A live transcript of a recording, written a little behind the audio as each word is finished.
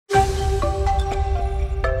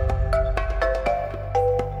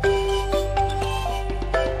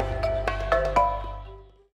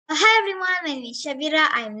is Shabira.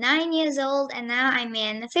 I'm 9 years old and now I'm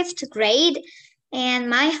in 5th grade. And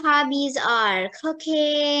my hobbies are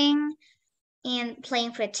cooking and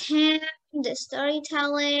playing pretend,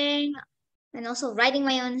 storytelling, and also writing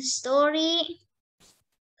my own story.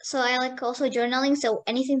 So I like also journaling. So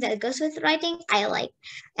anything that goes with writing, I like.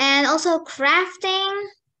 And also crafting,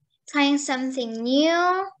 trying something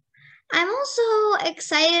new. I'm also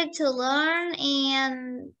excited to learn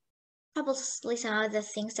and probably some other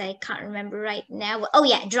things that I can't remember right now. Oh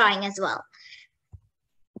yeah, drawing as well.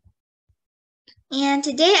 And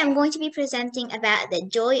today I'm going to be presenting about the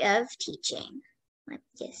joy of teaching. Let's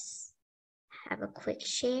just have a quick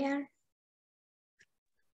share.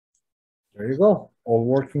 There you go, all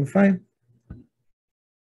working fine.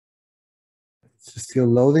 It's still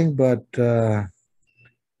loading, but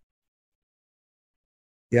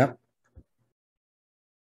yeah.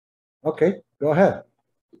 Okay, go ahead.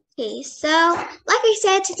 Okay, so like I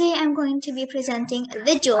said, today I'm going to be presenting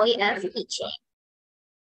the joy of teaching.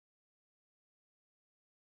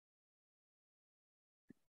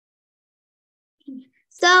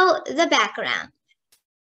 So the background.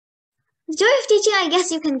 The joy of teaching, I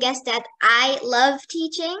guess you can guess that I love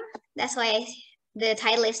teaching. That's why the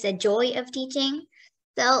title is The Joy of Teaching.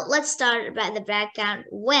 So let's start about the background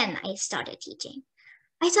when I started teaching.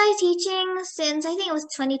 I started teaching since I think it was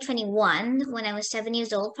 2021 when I was 7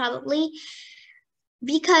 years old probably,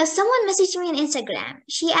 because someone messaged me on Instagram.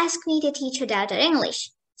 She asked me to teach her daughter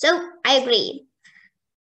English. So I agreed.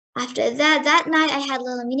 After that night I had a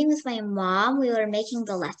little meeting with my mom. We were making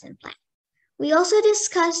the lesson plan. We also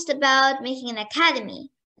discussed about making an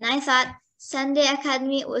academy. And I thought Sundae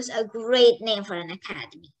Academy was a great name for an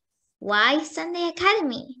academy. Why Sundae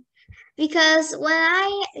Academy? Because when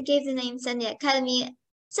I gave the name Sundae Academy,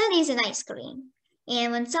 Sundae is an ice cream.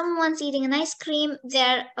 And when someone's eating an ice cream,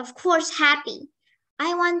 they're of course happy.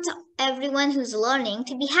 I want everyone who's learning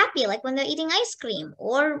to be happy, like when they're eating ice cream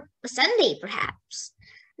or a sundae perhaps.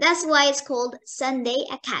 That's why it's called Sundae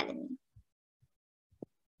Academy.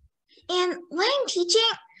 And when I'm teaching,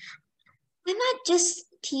 I'm not just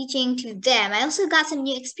teaching to them. I also got some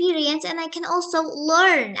new experience and I can also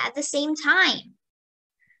learn at the same time.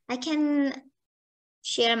 I can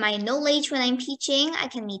share my knowledge when I'm teaching. I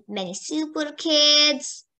can meet many super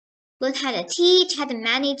kids, learn how to teach, how to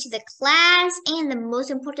manage the class, and the most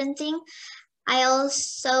important thing, I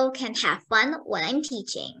also can have fun when I'm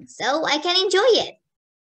teaching, so I can enjoy it.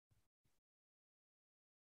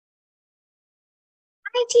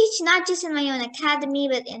 I teach not just in my own academy,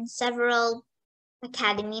 but in several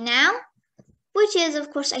academy now, which is,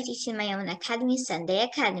 of course, I teach in my own academy, Sundae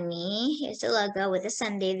Academy. Here's the logo with the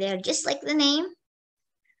Sundae there, just like the name.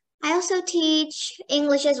 I also teach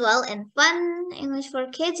English as well and fun English for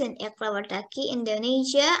kids in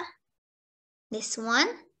Indonesia. This one.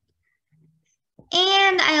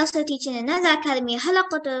 And I also teach in another academy,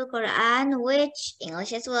 Halaqatul Quran, which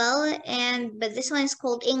English as well, but this one is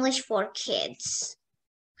called English for Kids.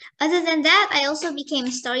 Other than that, I also became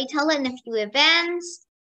a storyteller in a few events,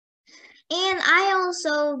 and I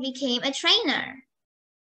also became a trainer.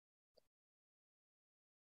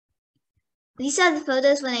 These are the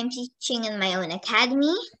photos when I'm teaching in my own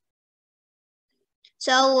academy.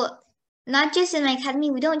 So not just in my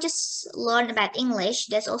academy, we don't just learn about English.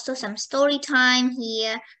 There's also some story time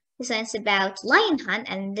here. This one's about Lion Hunt,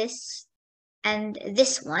 and this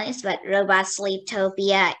one is about Robot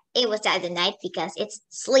Sleeptopia. It was the other night because it's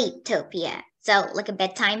Sleeptopia. So like a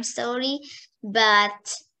bedtime story,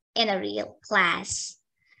 but in a real class.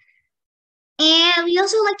 And we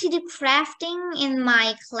also like to do crafting in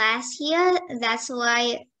my class here. That's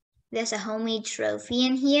why there's a homemade trophy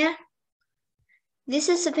in here. This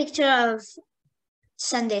is a picture of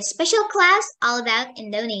Sunday's special class all about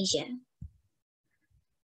Indonesia.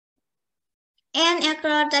 And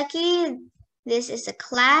Qurrota, this is a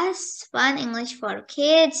class, fun English for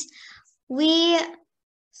kids.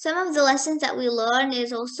 Some of the lessons that we learn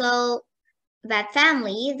is also about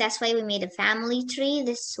family. That's why we made a family tree.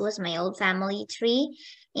 This was my old family tree.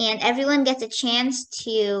 And everyone gets a chance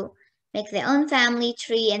to make their own family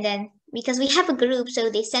tree. And then, because we have a group,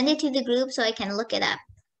 so they send it to the group so I can look it up.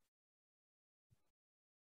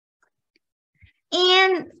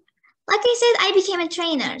 And like I said, I became a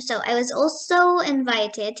trainer. So I was also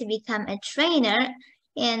invited to become a trainer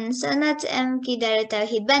in Sanat MK dari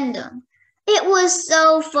Tauhid Bandung. It was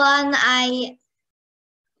so fun. I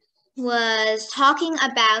was talking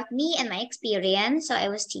about me and my experience. So I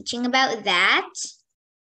was teaching about that.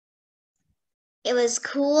 It was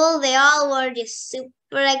cool. They all were just super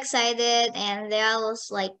excited and they all was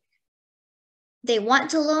like, they want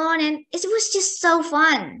to learn and it was just so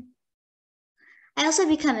fun. I also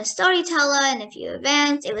become a storyteller in a few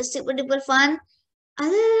events. It was super duper fun.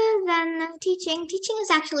 Other than teaching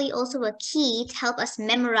is actually also a key to help us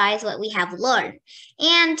memorize what we have learned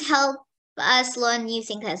and help us learn new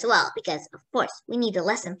things as well, because of course we need a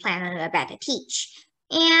lesson plan about to teach,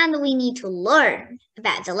 and we need to learn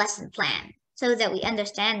about the lesson plan so that we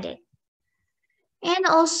understand it. And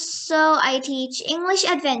also I teach English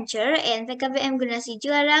Adventure in PKBM Generasi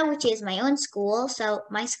Juara, which is my own school. So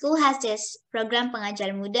my school has this program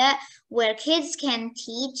Pengajar Muda where kids can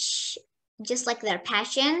teach just like their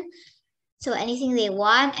passion. So anything they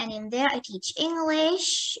want. And in there, I teach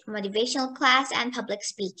English, motivational class, and public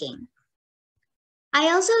speaking.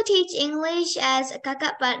 I also teach English as a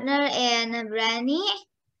kakak partner in Brani,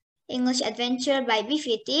 English Adventure by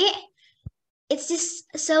BVT. It's just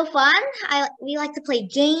so fun. We like to play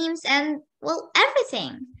games and, well,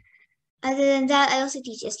 everything. Other than that, I also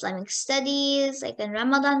teach Islamic studies, like in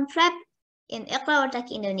Ramadan prep in Qurrota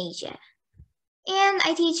Ayunin Indonesia. And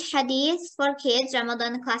I teach hadith for kids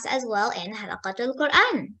Ramadan class as well in Halaqatul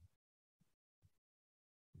Quran.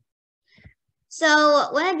 So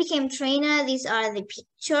when I became trainer, these are the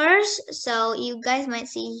pictures. So you guys might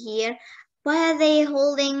see here, why are they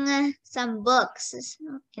holding some books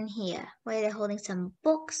in here? Why are they holding some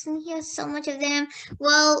books in here? So much of them.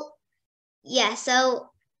 Well, yeah, so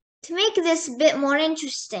to make this a bit more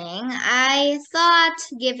interesting, I thought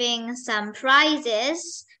giving some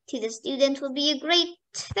prizes to the students would be a great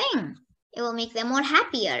thing. It will make them more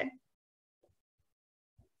happier.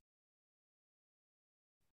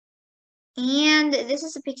 And this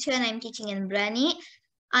is a picture and I'm teaching in Brani.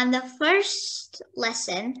 On the first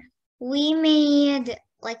lesson, we made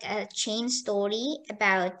like a chain story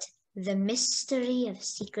about the mystery of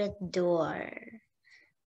secret door.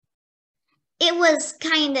 It was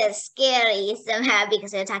kind of scary somehow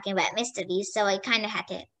because we were talking about mysteries, so I kind of had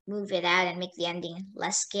to move it out and make the ending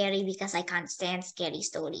less scary because I can't stand scary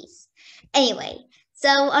stories. Anyway, so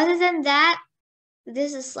other than that,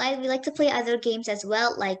 this is a slide. We like to play other games as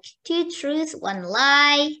well, like Two Truths, One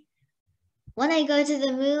Lie, When I Go to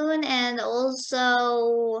the Moon, and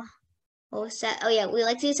also, oh yeah, we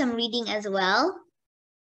like to do some reading as well.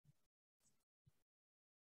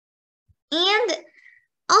 And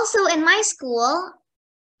also in my school,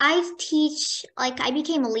 I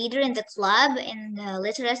became a leader in the club, in the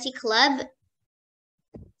literacy club.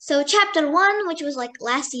 So chapter 1, which was like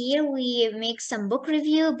last year, we make some book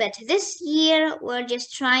review, but this year we're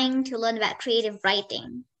just trying to learn about creative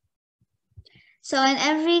writing. So in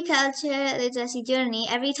every culture literacy journey,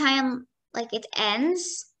 every time like it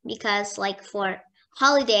ends, because like for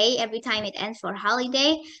holiday, every time it ends for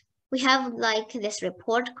holiday, we have like this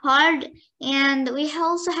report card, and we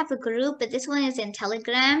also have a group, but this one is in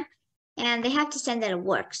Telegram, and they have to send their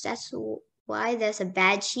works. That's why there's a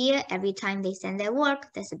badge here. Every time they send their work,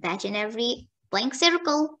 there's a badge in every blank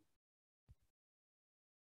circle.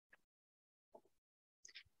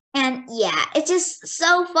 And yeah, it's just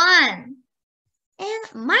so fun.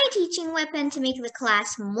 And my teaching weapon to make the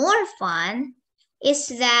class more fun is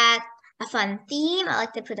that a fun theme. I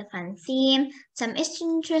like to put a fun theme, some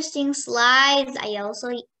interesting slides. I also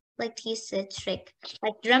like to use the trick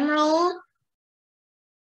like drum roll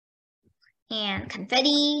and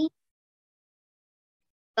confetti,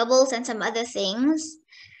 bubbles, and some other things.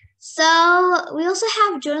 So we also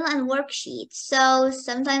have journal and worksheets. So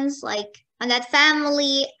sometimes like on that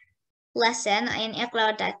family lesson in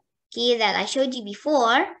Qurrota that I showed you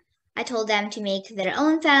before, I told them to make their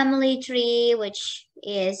own family tree, which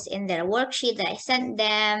is in their worksheet that I sent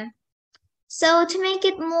them. So to make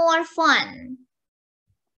it more fun.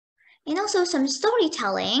 And also some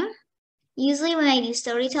storytelling. Usually when I do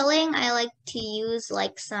storytelling, I like to use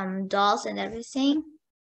like some dolls and everything.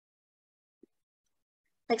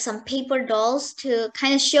 Like some paper dolls to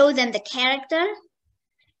kind of show them the character.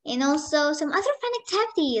 And also some other fun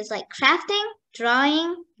activities like crafting,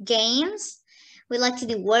 drawing, games. We like to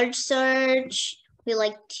do word search. We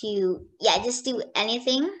like to, just do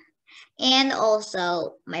anything. And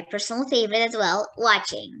also my personal favorite as well,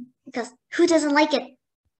 watching. Because who doesn't like it?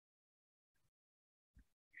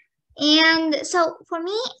 And so for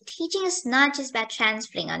me, teaching is not just about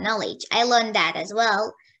transferring our knowledge. I learned that as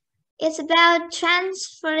well. It's about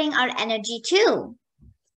transferring our energy too.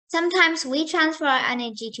 Sometimes we transfer our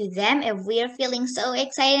energy to them if we are feeling so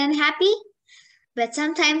excited and happy, but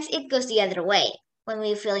sometimes it goes the other way. When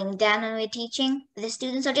we're feeling down when we're teaching, the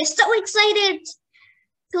students are just so excited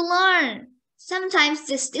to learn. Sometimes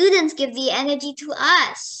the students give the energy to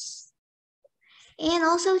us. And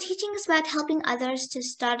also teaching is about helping others to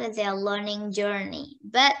start their learning journey,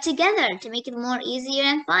 but together to make it more easier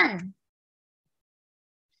and fun.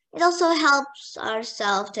 It also helps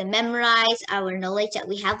ourselves to memorize our knowledge that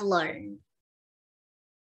we have learned.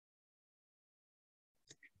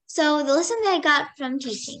 So the lesson that I got from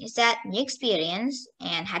teaching is that new experience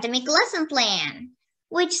and how to make a lesson plan,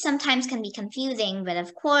 which sometimes can be confusing, but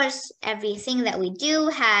of course, everything that we do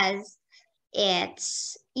has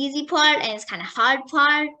its easy part and its kind of hard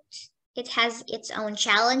part. It has its own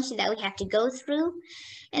challenge that we have to go through.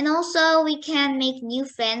 And also we can make new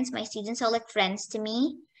friends. My students are like friends to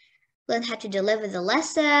me. Learn how to deliver the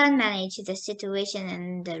lesson, manage the situation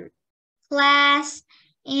in the class,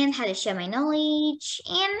 and how to share my knowledge,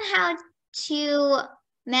 and how to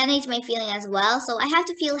manage my feeling as well. So I have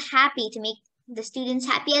to feel happy to make the students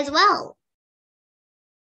happy as well.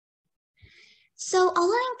 So a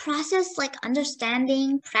learning process like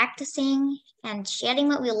understanding, practicing, and sharing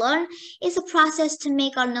what we learn is a process to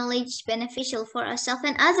make our knowledge beneficial for ourselves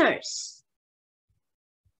and others.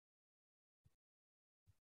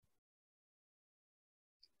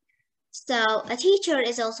 So a teacher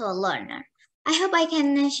is also a learner. I hope I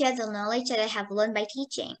can share the knowledge that I have learned by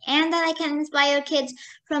teaching and that I can inspire kids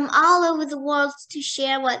from all over the world to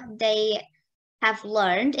share what they have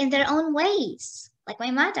learned in their own ways. Like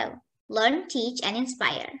my motto, learn, teach, and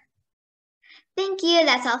inspire. Thank you.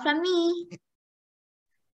 That's all from me.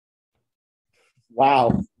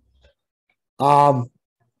 Wow.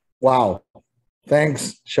 Wow.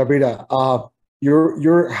 Thanks, Shabira.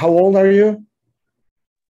 You're how old are you?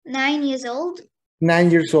 9 years old.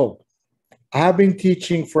 9 years old. I have been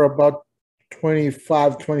teaching for about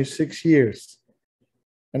 25, 26 years.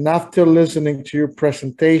 And after listening to your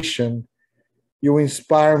presentation, you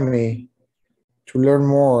inspire me to learn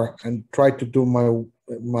more and try to do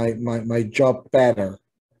my job better.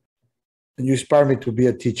 And you inspire me to be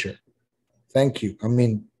a teacher. Thank you. I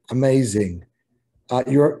mean, amazing.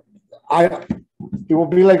 It will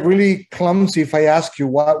be like really clumsy if I ask you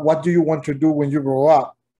what do you want to do when you grow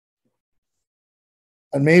up?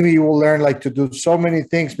 And maybe you will learn like to do so many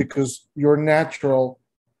things because you're a natural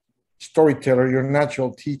storyteller, you're a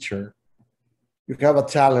natural teacher. You have a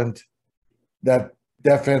talent that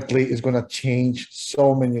definitely is going to change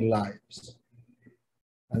so many lives.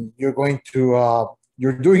 And you're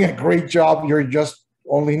you're doing a great job. You're just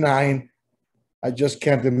only 9. I just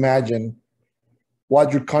can't imagine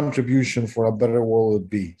what your contribution for a better world would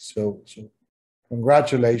be. So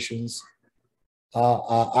congratulations.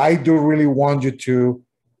 I do really want you to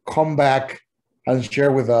come back and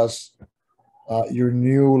share with us your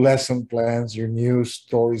new lesson plans, your new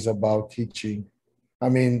stories about teaching. I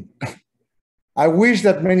mean, I wish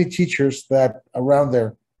that many teachers that around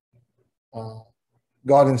there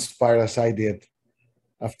got inspired as I did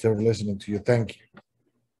after listening to you. Thank you.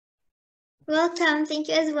 Welcome. Thank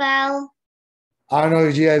you as well. I don't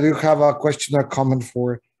know, Gia, do you have a question or comment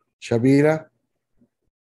for Shabira?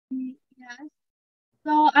 Yes.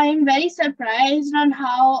 So I am very surprised on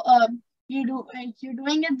how you're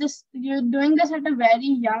doing this at a very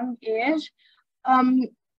young age.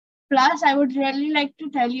 Plus, I would like to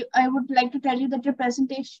tell you that your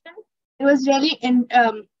presentation, it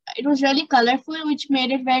was really colorful, which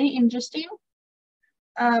made it very interesting.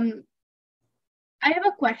 I have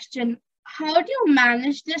a question. How do you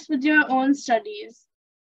manage this with your own studies?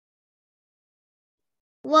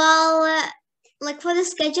 Well, like for the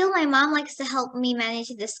schedule, my mom likes to help me manage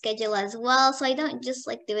the schedule as well. So I don't just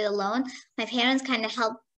like do it alone. My parents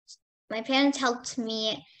helped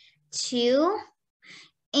me too.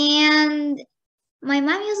 And my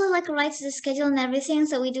mom usually like writes the schedule and everything.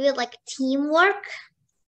 So we do it like teamwork.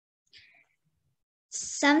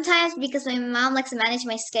 Sometimes because my mom likes to manage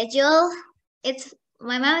my schedule,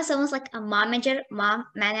 my mom is almost like a mom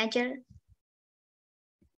manager.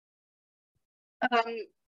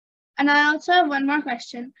 And I also have one more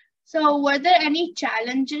question. So were there any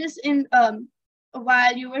challenges in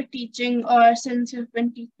while you were teaching or since you've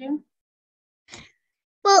been teaching?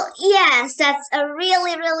 Well, yes, that's a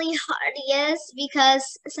really, really hard yes,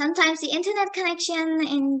 because sometimes the internet connection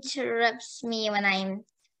interrupts me when I'm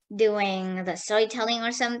doing the storytelling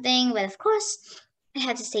or something. But of course, I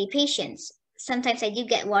have to stay patient. Sometimes I do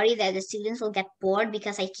get worried that the students will get bored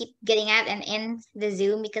because I keep getting out and in the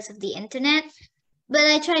Zoom because of the internet. But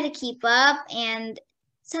I try to keep up, and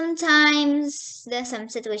sometimes there's some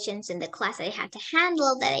situations in the class that I have to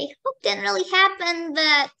handle that I hope didn't really happen,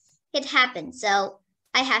 but it happened. So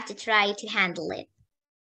I have to try to handle it.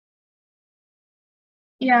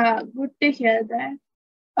 Yeah, good to hear that.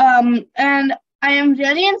 And I am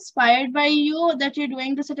really inspired by you that you're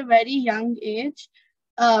doing this at a very young age.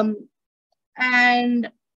 And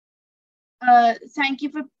thank you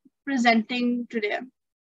for presenting today.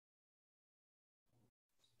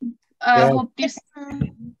 Yeah. Hope to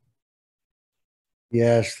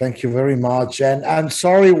Yes, thank you very much. And I'm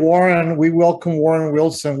sorry, Warren, we welcome Warren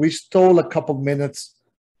Wilson. We stole a couple minutes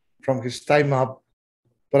from his time up,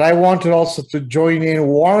 but I wanted also to join in.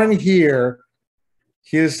 Warren here,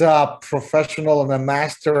 he's a professional and a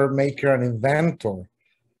master maker and inventor.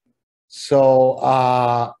 So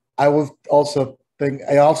I would also think,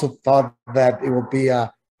 I also thought that it would be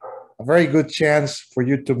a very good chance for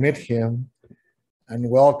you to meet him and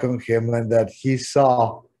welcome him, and that he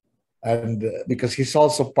saw, and because he's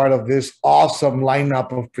also part of this awesome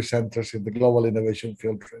lineup of presenters in the Global Innovation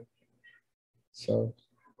Field Trip. So,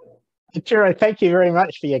 Chiro, thank you very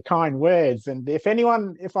much for your kind words. And if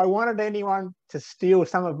I wanted anyone to steal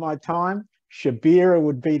some of my time, Shabira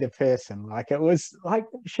would be the person. Like, it was like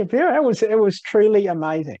Shabira, it was truly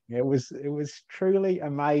amazing. It was truly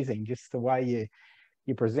amazing, just the way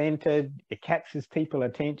you presented. It captures people's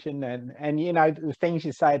attention, and you know, the things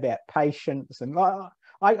you say about patience. And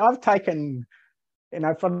I've taken, you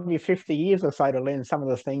know, from your 50 years or so to learn some of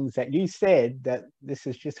the things that you said, that this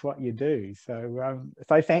is just what you do. So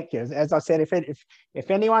so thank you. As I said, if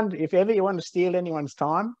ever you want to steal anyone's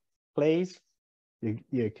time, please,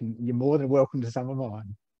 you're more than welcome to some of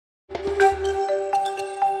mine.